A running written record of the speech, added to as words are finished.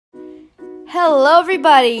Hello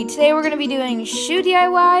everybody! Today we're going to be doing shoe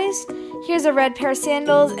DIYs. Here's a red pair of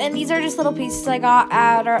sandals, and these are just little pieces I got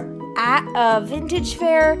at a vintage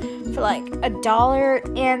fair for like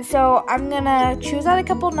 $1. And so I'm going to choose out a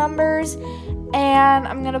couple numbers and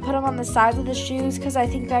I'm going to put them on the sides of the shoes because I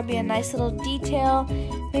think that'd be a nice little detail,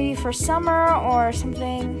 maybe for summer or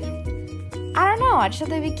something. I don't know, I just thought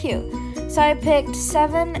they'd be cute. So I picked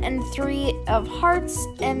 7 and 3 of hearts,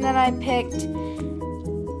 and then I picked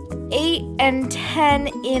 8 and 10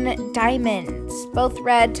 in diamonds, both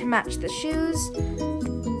red to match the shoes.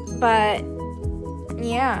 But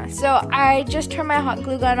yeah, so I just turned my hot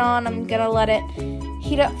glue gun on. I'm gonna let it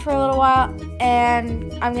heat up for a little while,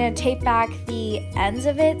 and I'm gonna tape back the ends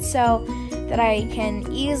of it so that I can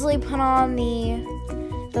easily put on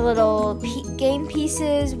the little game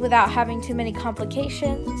pieces without having too many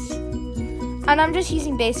complications. And I'm just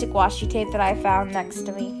using basic washi tape that I found next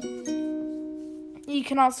to me. You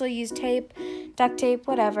can also use tape, duct tape,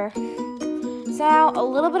 whatever. So now a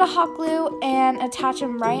little bit of hot glue and attach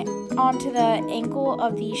them right onto the ankle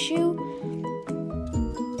of the shoe.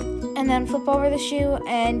 And then flip over the shoe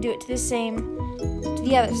and do it to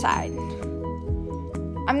the other side.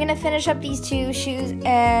 I'm gonna finish up these 2 shoes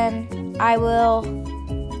and I will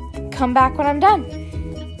come back when I'm done.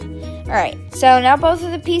 Alright, so now both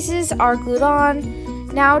of the pieces are glued on.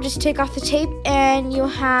 Now just take off the tape and you'll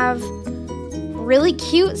have really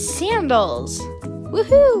cute sandals.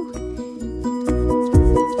 Woohoo!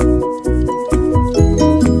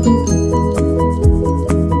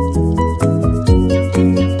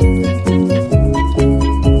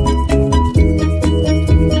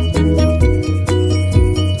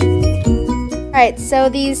 Alright, so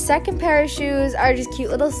these second pair of shoes are just cute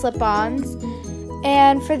little slip-ons.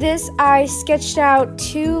 And for this, I sketched out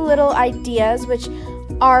 2 little ideas, which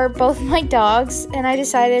are both my dogs, and I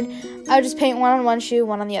decided I would just paint one on one shoe,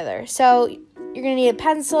 one on the other. So you're gonna need a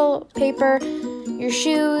pencil, paper, your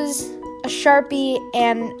shoes, a Sharpie,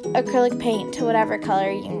 and acrylic paint to whatever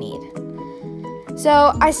color you need.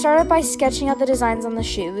 So I started by sketching out the designs on the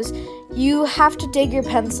shoes. You have to dig your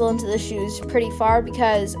pencil into the shoes pretty far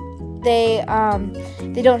because they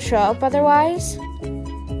don't show up otherwise.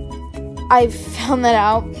 I've found that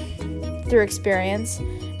out through experience.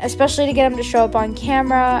 Especially to get them to show up on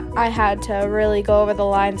camera, I had to really go over the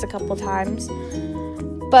lines a couple times.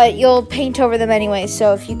 But you'll paint over them anyway,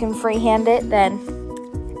 so if you can freehand it, then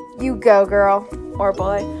you go, girl or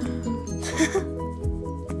boy.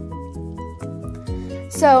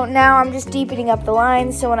 So now I'm just deepening up the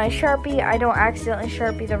lines, so when I Sharpie, I don't accidentally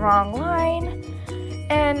Sharpie the wrong line.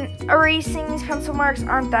 And erasing these pencil marks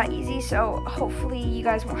aren't that easy, so hopefully you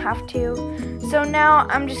guys won't have to. So now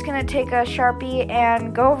I'm just going to take a Sharpie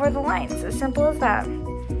and go over the lines, as simple as that.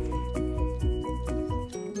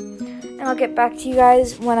 And I'll get back to you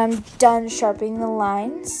guys when I'm done sharpening the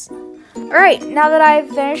lines. Alright, now that I've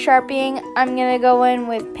finished sharpening, I'm going to go in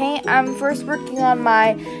with paint. I'm first working on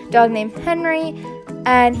my dog named Henry,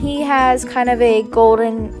 and he has kind of a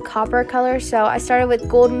golden copper color, so I started with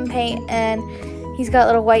golden paint, and he's got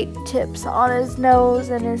little white tips on his nose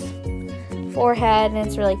and his forehead, and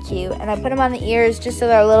it's really cute. And I put them on the ears just so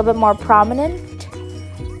they're a little bit more prominent.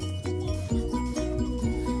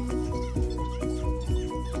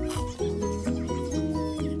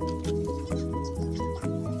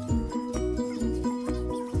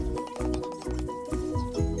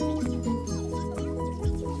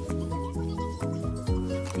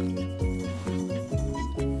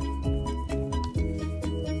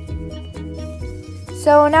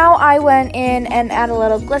 So now I went in and added a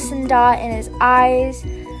little glisten dot in his eyes,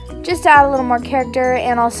 just to add a little more character,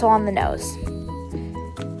 and also on the nose.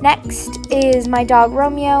 Next is my dog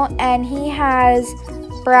Romeo, and he has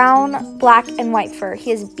brown, black, and white fur. He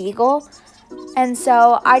is a beagle, and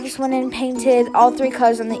so I just went in and painted all 3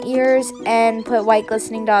 colors on the ears and put white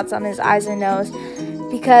glistening dots on his eyes and nose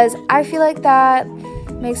because I feel like that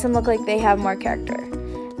makes them look like they have more character.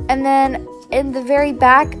 And then in the very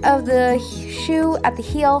back of the shoe, at the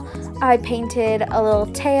heel, I painted a little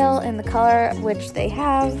tail in the color, which they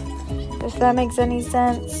have, if that makes any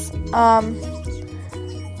sense.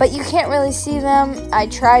 But you can't really see them. I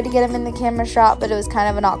tried to get them in the camera shot, but it was kind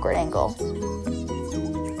of an awkward angle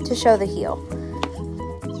to show the heel.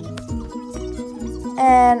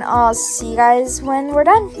 And I'll see you guys when we're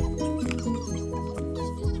done.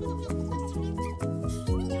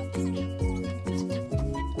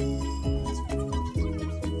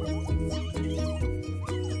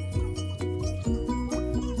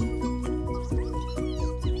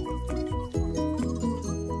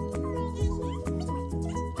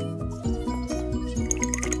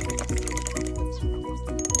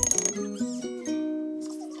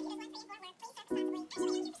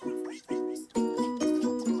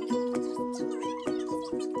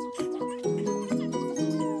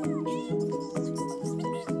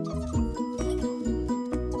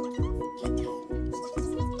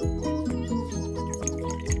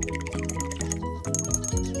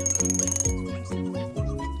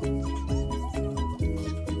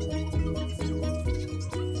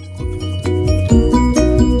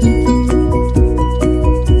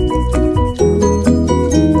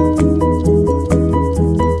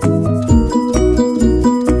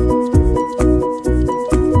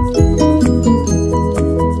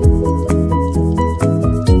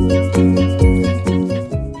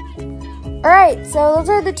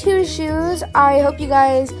 shoes. I hope you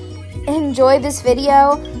guys enjoyed this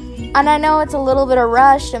video. And I know it's a little bit of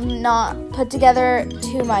rushed and not put together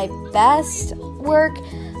to my best work,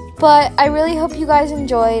 but I really hope you guys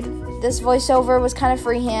enjoyed. This voiceover was kind of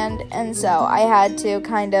freehand, and so I had to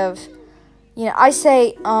kind of, I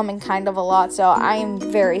say and kind of a lot, so I am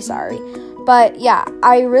very sorry. But yeah,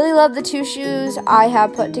 I really love the 2 shoes I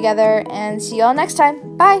have put together, and see y'all next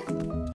time. Bye!